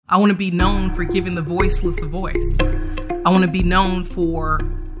I want to be known for giving the voiceless a voice. I want to be known for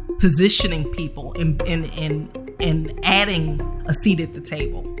positioning people and adding a seat at the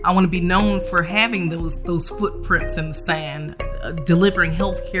table. I want to be known for having those footprints in the sand, delivering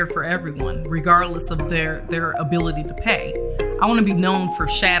health care for everyone, regardless of their ability to pay. I want to be known for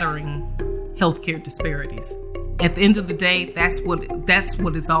shattering healthcare disparities. At the end of the day, that's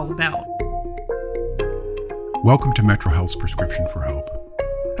what it's all about. Welcome to Metro Health's Prescription for Hope.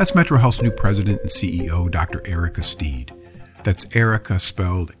 That's Metro Health's new president and CEO, Dr. Erica Steed. That's Erica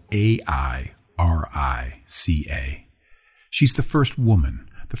spelled A-I-R-I-C-A. She's the first woman,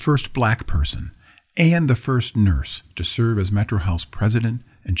 the first Black person, and the first nurse to serve as Metro Health's president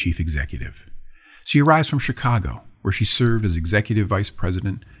and chief executive. She arrives from Chicago, where she served as executive vice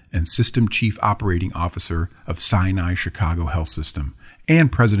president and system chief operating officer of Sinai Chicago Health System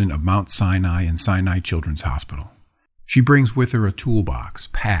and president of Mount Sinai and Sinai Children's Hospital. She brings with her a toolbox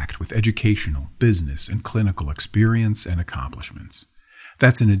packed with educational, business, and clinical experience and accomplishments.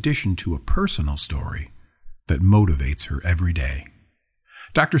 That's in addition to a personal story that motivates her every day.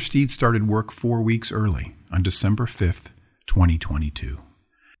 Dr. Steed started work 4 weeks early on December 5th, 2022.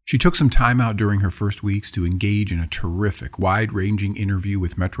 She took some time out during her first weeks to engage in a terrific, wide-ranging interview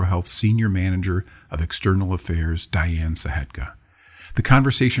with Metro Health's Senior Manager of External Affairs, Diane Sahetka. The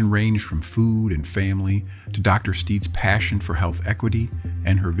conversation ranged from food and family to Dr. Steed's passion for health equity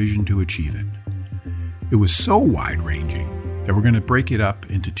and her vision to achieve it. It was so wide-ranging that we're going to break it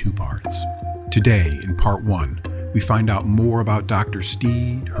up into 2 parts. Today, in part 1, we find out more about Dr.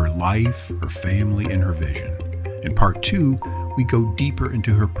 Steed, her life, her family, and her vision. In part 2, we go deeper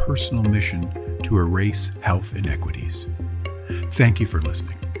into her personal mission to erase health inequities. Thank you for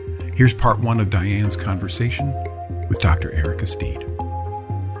listening. Here's part 1 of Diane's conversation with Dr. Erica Steed.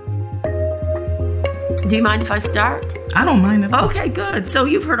 Do you mind if I start? I don't mind at all. Okay, good. So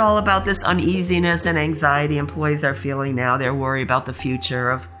you've heard all about this uneasiness and anxiety employees are feeling now. They're worried about the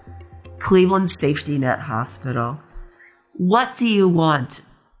future of Cleveland Safety Net Hospital. What do you want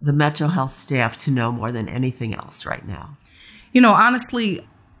the Metro Health staff to know more than anything else right now? You know, honestly,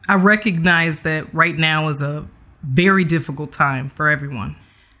 I recognize that right now is a very difficult time for everyone.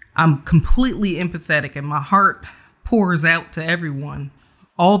 I'm completely empathetic and my heart pours out to everyone.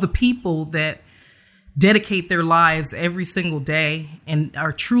 All the people that dedicate their lives every single day and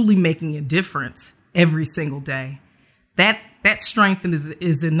are truly making a difference every single day. That strength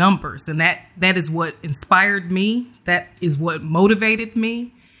is in numbers, and that is what inspired me. That is what motivated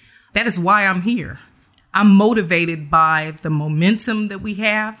me. That is why I'm here. I'm motivated by the momentum that we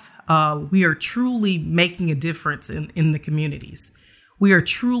have. We are truly making a difference in the communities. We are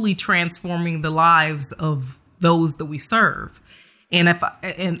truly transforming the lives of those that we serve. And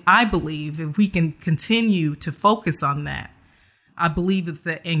I believe if we can continue to focus on that, I believe that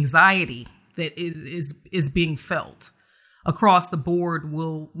the anxiety that is being felt across the board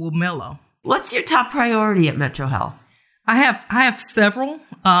will mellow. What's your top priority at Metro Health? I have several,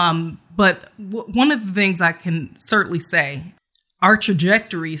 but one of the things I can certainly say, our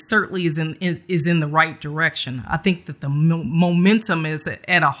trajectory certainly is in the right direction. I think that the momentum is at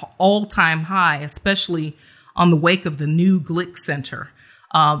an all-time high, especially on the wake of the new Glick Center,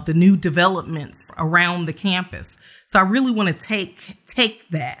 the new developments around the campus. So I really want to take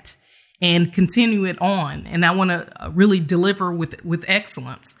that and continue it on. And I want to really deliver with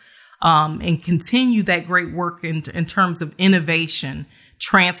excellence and continue that great work in terms of innovation,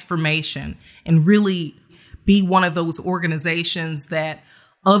 transformation, and really be one of those organizations that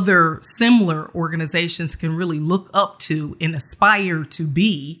other similar organizations can really look up to and aspire to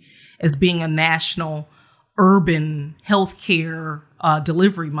be as being a national urban healthcare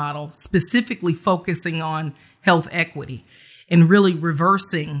delivery model, specifically focusing on health equity and really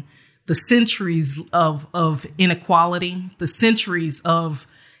reversing the centuries of inequality, the centuries of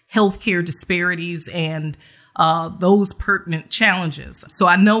healthcare disparities, and those pertinent challenges. So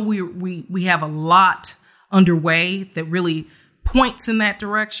I know we have a lot underway that really points in that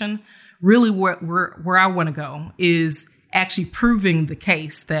direction. Really, where I want to go is actually proving the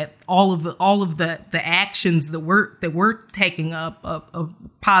case that all of the actions that we're taking a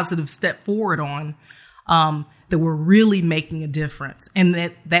positive step forward on, that we're really making a difference, and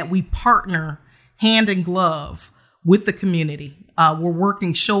that we partner hand in glove with the community. We're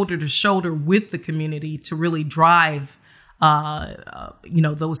working shoulder to shoulder with the community to really drive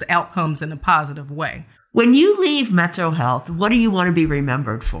those outcomes in a positive way. When you leave Metro Health, what do you want to be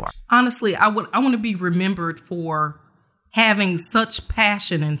remembered for? Honestly, I want to be remembered for having such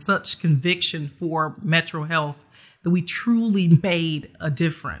passion and such conviction for Metro Health that we truly made a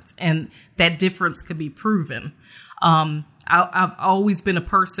difference, and that difference could be proven. I I've always been a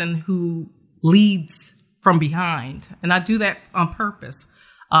person who leads from behind, and I do that on purpose.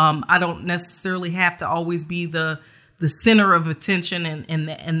 I don't necessarily have to always be the center of attention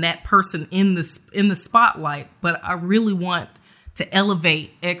and that person in the spotlight, but I really want to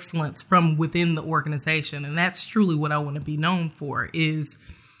elevate excellence from within the organization, and that's truly what I want to be known for, is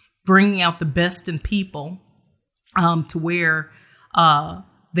bringing out the best in people, to where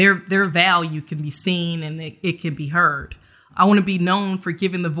their value can be seen and it can be heard. I want to be known for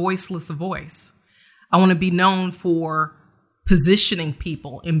giving the voiceless a voice. I want to be known for positioning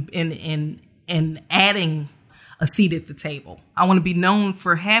people and adding a seat at the table. I want to be known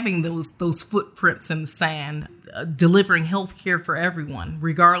for having those footprints in the sand, delivering health care for everyone,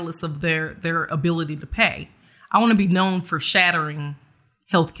 regardless of their ability to pay. I want to be known for shattering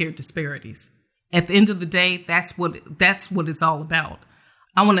healthcare disparities. At the end of the day, that's what it's all about.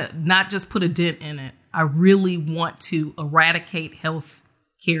 I want to not just put a dent in it. I really want to eradicate health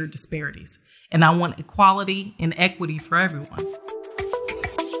care disparities. And I want equality and equity for everyone.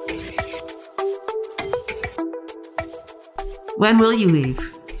 When will you leave?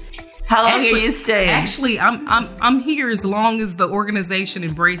 How long are you staying? Actually, I'm here as long as the organization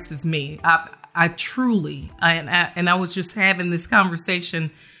embraces me. I truly, and I was just having this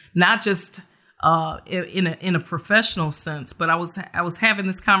conversation, not just in a professional sense, but I was having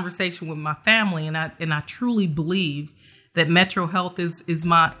this conversation with my family, and I truly believe that Metro Health is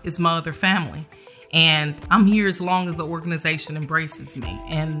my other family, and I'm here as long as the organization embraces me,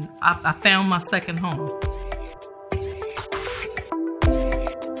 and I found my second home.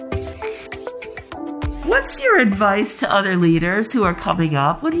 What's your advice to other leaders who are coming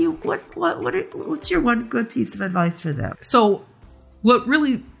up? What's your one good piece of advice for them? So, what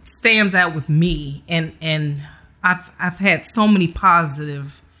really stands out with me, and I've had so many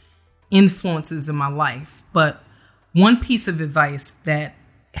positive influences in my life, but one piece of advice that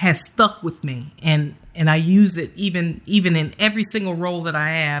has stuck with me, and I use it even in every single role that I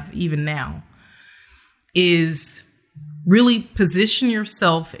have, even now, is really position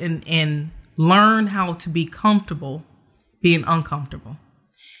yourself and learn how to be comfortable being uncomfortable.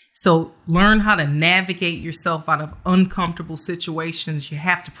 So learn how to navigate yourself out of uncomfortable situations. You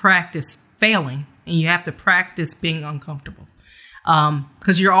have to practice failing, and you have to practice being uncomfortable,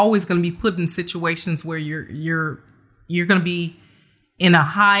 because you're always going to be put in situations where you're going to be in a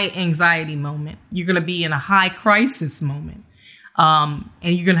high anxiety moment. You're going to be in a high crisis moment, and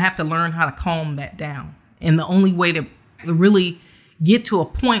you're going to have to learn how to calm that down. And the only way to really get to a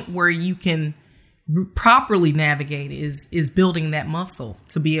point where you can properly navigate is building that muscle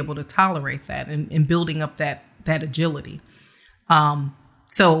to be able to tolerate that, and building up that agility.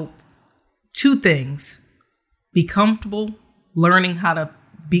 So 2 things: be comfortable learning how to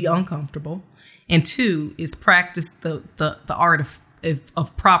be uncomfortable, and 2 is practice the art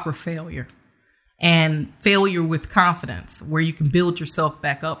of proper failure, and failure with confidence, where you can build yourself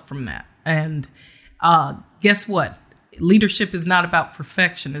back up from that. And guess what? Leadership is not about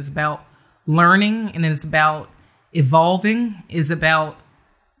perfection. It's about learning, and it's about evolving. It's about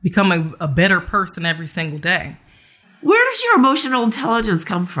becoming a better person every single day. Where does your emotional intelligence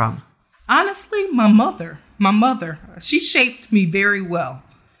come from? Honestly, my mother, she shaped me very well.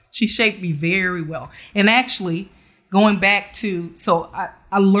 And actually, going back to, so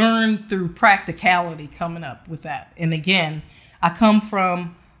I learned through practicality coming up with that. And again, I come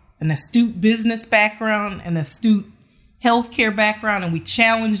from an astute business background, an astute healthcare background, and we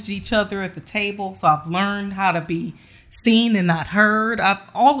challenged each other at the table. So I've learned how to be seen and not heard.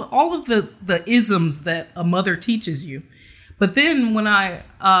 All of the isms that a mother teaches you. But then when I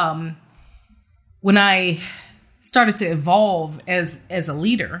started to evolve as a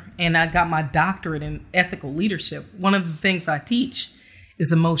leader, and I got my doctorate in ethical leadership, one of the things I teach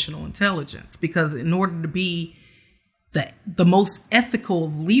is emotional intelligence, because in order to be the most ethical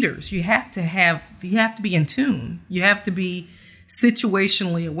of leaders, you have to be in tune. You have to be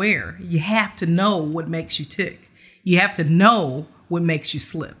situationally aware. You have to know what makes you tick. You have to know what makes you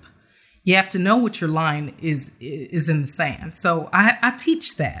slip. You have to know what your line is in the sand. So I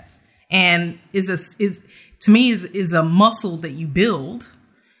teach that, and to me is a muscle that you build.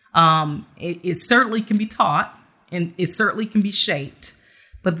 It certainly can be taught, and it certainly can be shaped.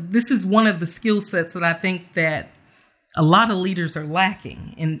 But this is one of the skill sets that I think that a lot of leaders are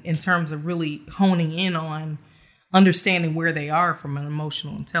lacking in terms of really honing in on understanding where they are from an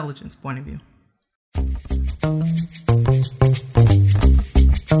emotional intelligence point of view.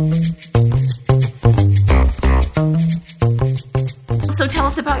 So tell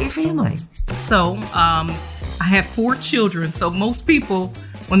us about your family. So I have 4 children. So most people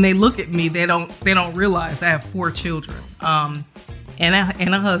when they look at me, they don't realize I have 4 children, and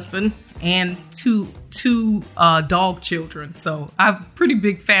a husband and two dog children. So I have a pretty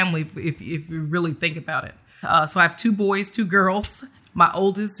big family if you really think about it. So I have 2 boys, 2 girls. My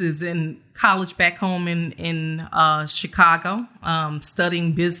oldest is in college back home in Chicago,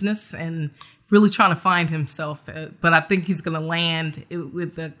 studying business and really trying to find himself. But I think he's going to land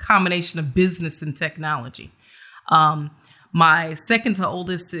with a combination of business and technology. My second to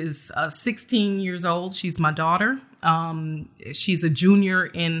oldest is 16 years old. She's my daughter. She's a junior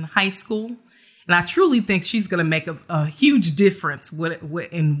in high school. And I truly think she's going to make a huge difference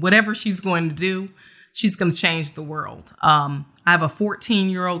in whatever she's going to do. She's going to change the world. I have a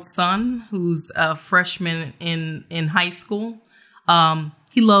 14-year-old son who's a freshman in high school.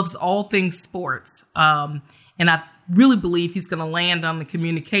 He loves all things sports. And I really believe he's going to land on the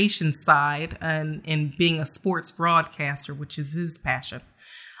communication side and being a sports broadcaster, which is his passion.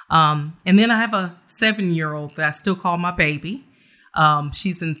 And then I have a 7-year-old that I still call my baby.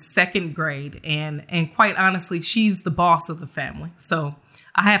 She's in 2nd grade. And quite honestly, she's the boss of the family. So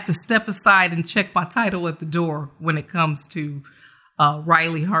I have to step aside and check my title at the door when it comes to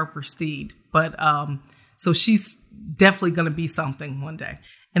Riley Harper Steed. But so she's definitely going to be something one day.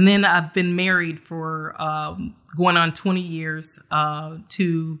 And then I've been married for going on 20 years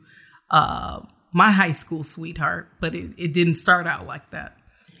to my high school sweetheart, but it didn't start out like that.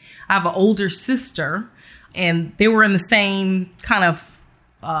 I have an older sister, and they were in the same kind of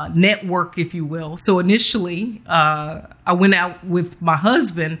network, if you will. So initially, I went out with my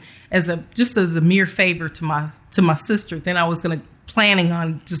husband as a mere favor to my sister. Then I was planning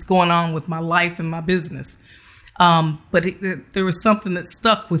on just going on with my life and my business. But there was something that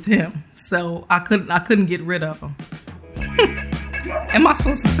stuck with him, so I couldn't get rid of him. Am I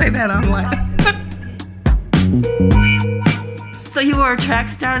supposed to say that? I'm like. So you were a track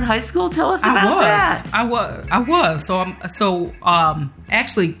star in high school? Tell us about that. I was. So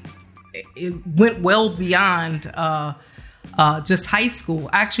actually, it went well beyond just high school.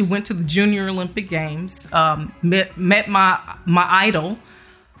 I actually went to the Junior Olympic Games. Met my idol,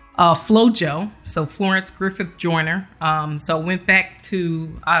 FloJo. So Florence Griffith Joyner. So I went back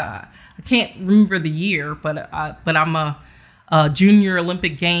to I can't remember the year, but I'm a Junior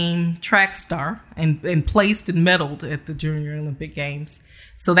Olympic Game track star and placed and medaled at the Junior Olympic Games.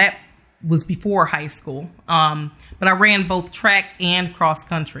 So that was before high school. But I ran both track and cross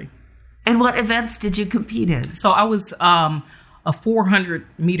country. And what events did you compete in? So I was a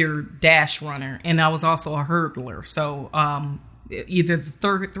 400-meter dash runner, and I was also a hurdler. So either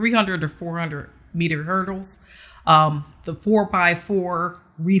the 300 or 400-meter hurdles, the 4x4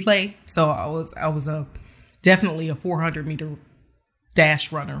 relay. So I was definitely a 400-meter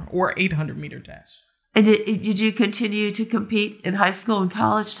dash runner or 800-meter dash. And did you continue to compete in high school and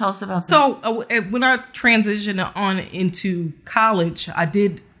college? Tell us about that. So when I transitioned on into college, I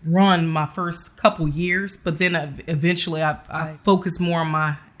did run my first couple years, but then eventually I focused more on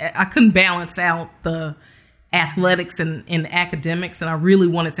I couldn't balance out the athletics and academics, and I really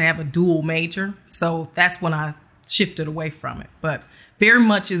wanted to have a dual major. So that's when I shifted away from it. But very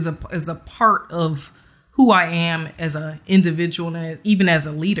much is a part of who I am as an individual and even as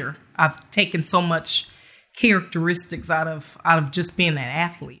a leader. I've taken so much characteristics out of just being an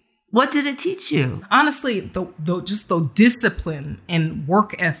athlete. What did it teach you? Honestly, the discipline and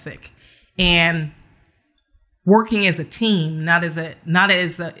work ethic and working as a team,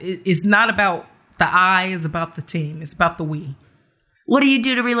 it's not about the I, it's about the team. It's about the we. What do you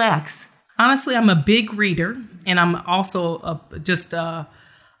do to relax? Honestly, I'm a big reader, and I'm also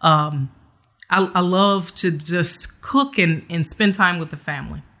I love to just cook and spend time with the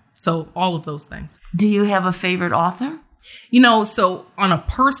family. So all of those things. Do you have a favorite author? So on a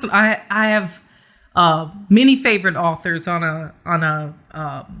person, I have many favorite authors on a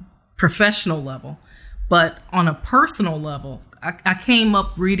professional level, but on a personal level, I came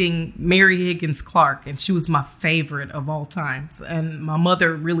up reading Mary Higgins Clark, and she was my favorite of all times. And my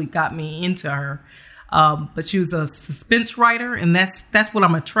mother really got me into her. But she was a suspense writer, and that's what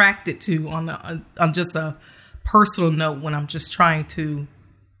I'm attracted to on just a personal note when I'm just trying to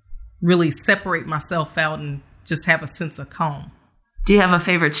really separate myself out and just have a sense of calm. Do you have a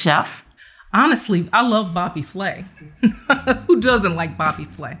favorite chef? Honestly, I love Bobby Flay. Who doesn't like Bobby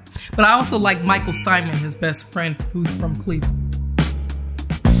Flay? But I also like Michael Simon, his best friend, who's from Cleveland.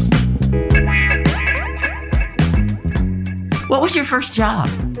 What was your first job?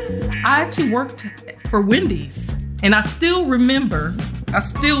 I actually worked for Wendy's, and I still remember.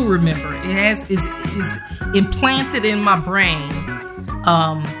 It is implanted in my brain.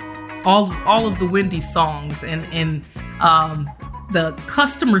 All of the Wendy's songs, and the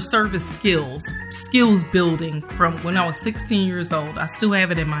customer service skills building from when I was 16 years old. I still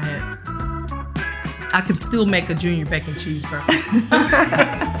have it in my head. I can still make a junior bacon cheeseburger.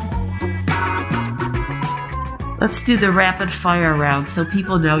 Let's do the rapid fire round so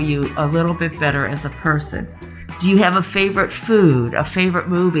people know you a little bit better as a person. Do you have a favorite food, a favorite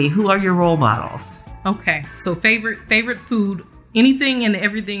movie? Who are your role models? Okay, so favorite food, anything and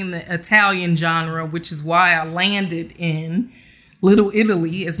everything in the Italian genre, which is why I landed in Little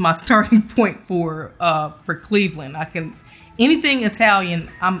Italy as my starting point for Cleveland. Anything Italian,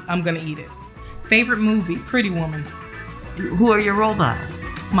 I'm gonna eat it. Favorite movie, Pretty Woman. Who are your role models?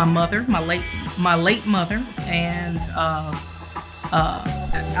 My mother, my late mother, and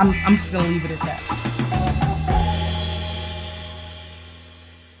I'm just gonna leave it at that.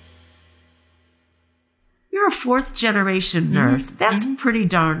 You're a fourth generation nurse. That's pretty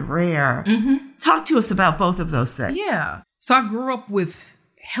darn rare. Talk to us about both of those things. Yeah. So I grew up with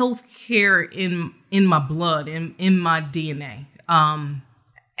healthcare in my blood, in my DNA.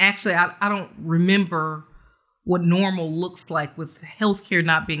 Actually, I don't remember what normal looks like with healthcare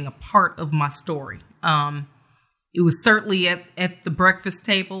not being a part of my story. It was certainly at the breakfast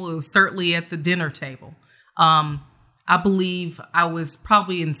table. It was certainly at the dinner table. I believe I was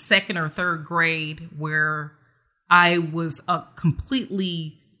probably in second or third grade where I was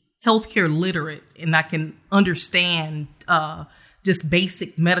completely healthcare literate and I can understand just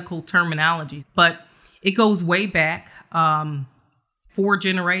basic medical terminology. But it goes way back, 4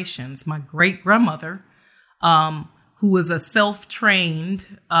 generations. My great grandmother, who was a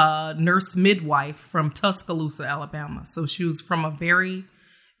self-trained nurse midwife from Tuscaloosa, Alabama. So she was from a very,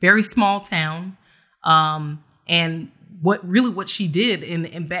 very small town. And what she did,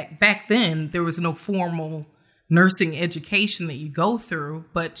 and back then there was no formal nursing education that you go through,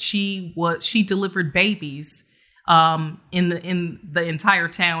 but she delivered babies in the entire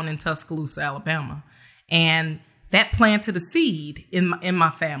town in Tuscaloosa, Alabama, and that planted a seed in my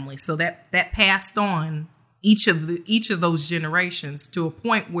family. So that passed on each of those generations to a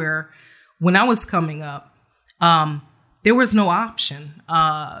point where when I was coming up, there was no option.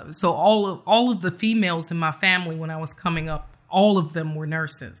 So all of the females in my family when I was coming up, all of them were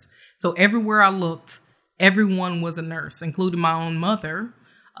nurses. So everywhere I looked, everyone was a nurse, including my own mother,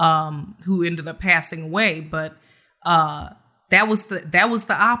 who ended up passing away. But that was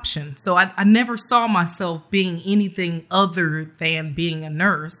the option. So I never saw myself being anything other than being a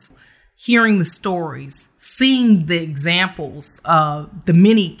nurse. Hearing the stories, seeing the examples, the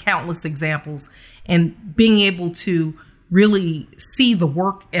many countless examples, and being able to really see the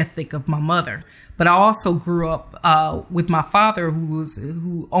work ethic of my mother. But I also grew up with my father,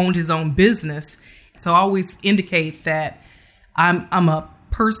 who owned his own business. So I always indicate that I'm a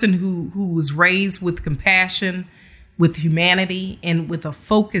person who was raised with compassion, with humanity, and with a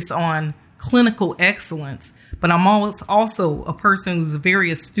focus on clinical excellence. But I'm also a person who's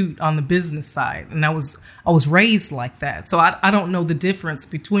very astute on the business side. And I was raised like that. So I don't know the difference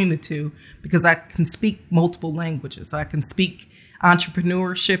between the two because I can speak multiple languages. I can speak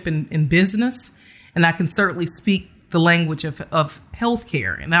entrepreneurship and business, and I can certainly speak the language of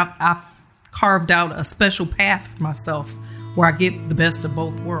healthcare. And I've carved out a special path for myself where I get the best of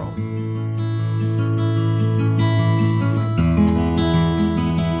both worlds.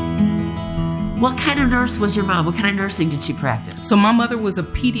 What kind of nurse was your mom? What kind of nursing did she practice? So my mother was a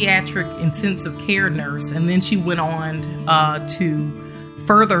pediatric intensive care nurse, and then she went on to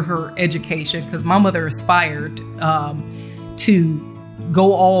further her education because my mother aspired to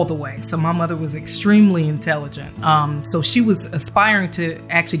go all the way. So my mother was extremely intelligent. So she was aspiring to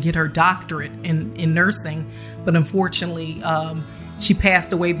actually get her doctorate in nursing, but unfortunately, she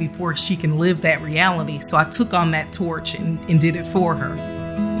passed away before she can live that reality. So I took on that torch and did it for her.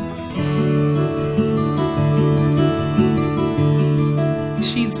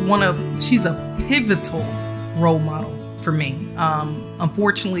 She's a pivotal role model for me.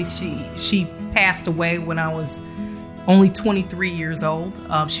 Unfortunately, she passed away when I was only 23 years old.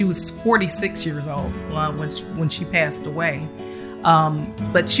 She was 46 years old when she passed away.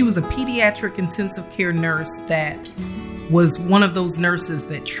 But she was a pediatric intensive care nurse that was one of those nurses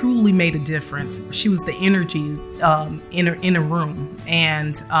that truly made a difference. She was the energy in a room,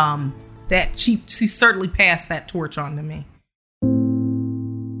 and that she certainly passed that torch on to me.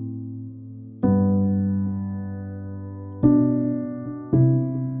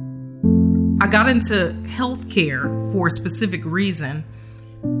 I got into healthcare for a specific reason.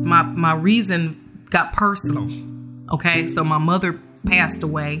 My reason got personal. Okay, so my mother passed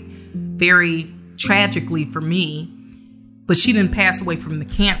away very tragically for me, but she didn't pass away from the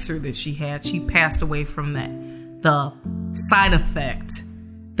cancer that she had. She passed away from the side effect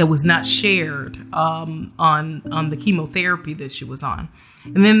that was not shared on the chemotherapy that she was on.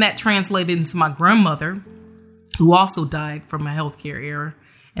 And then that translated into my grandmother, who also died from a healthcare error.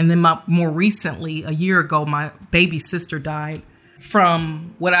 And then more recently, a year ago, my baby sister died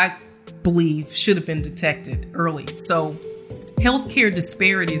from what I believe should have been detected early. So healthcare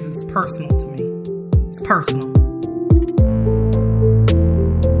disparities is personal to me. It's personal.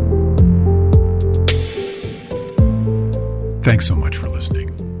 Thanks so much for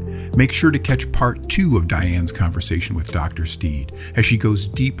listening. Make sure to catch part 2 of Diane's conversation with Dr. Steed as she goes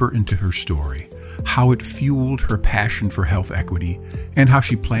deeper into her story, how it fueled her passion for health equity, and how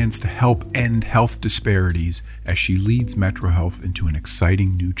she plans to help end health disparities as she leads Metro Health into an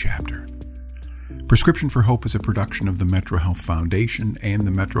exciting new chapter. Prescription for Hope is a production of the Metro Health Foundation and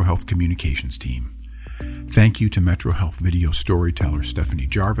the Metro Health Communications team. Thank you to Metro Health video storyteller Stephanie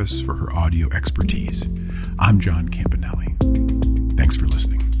Jarvis for her audio expertise. I'm John Campanelli. Thanks for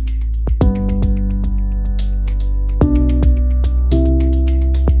listening.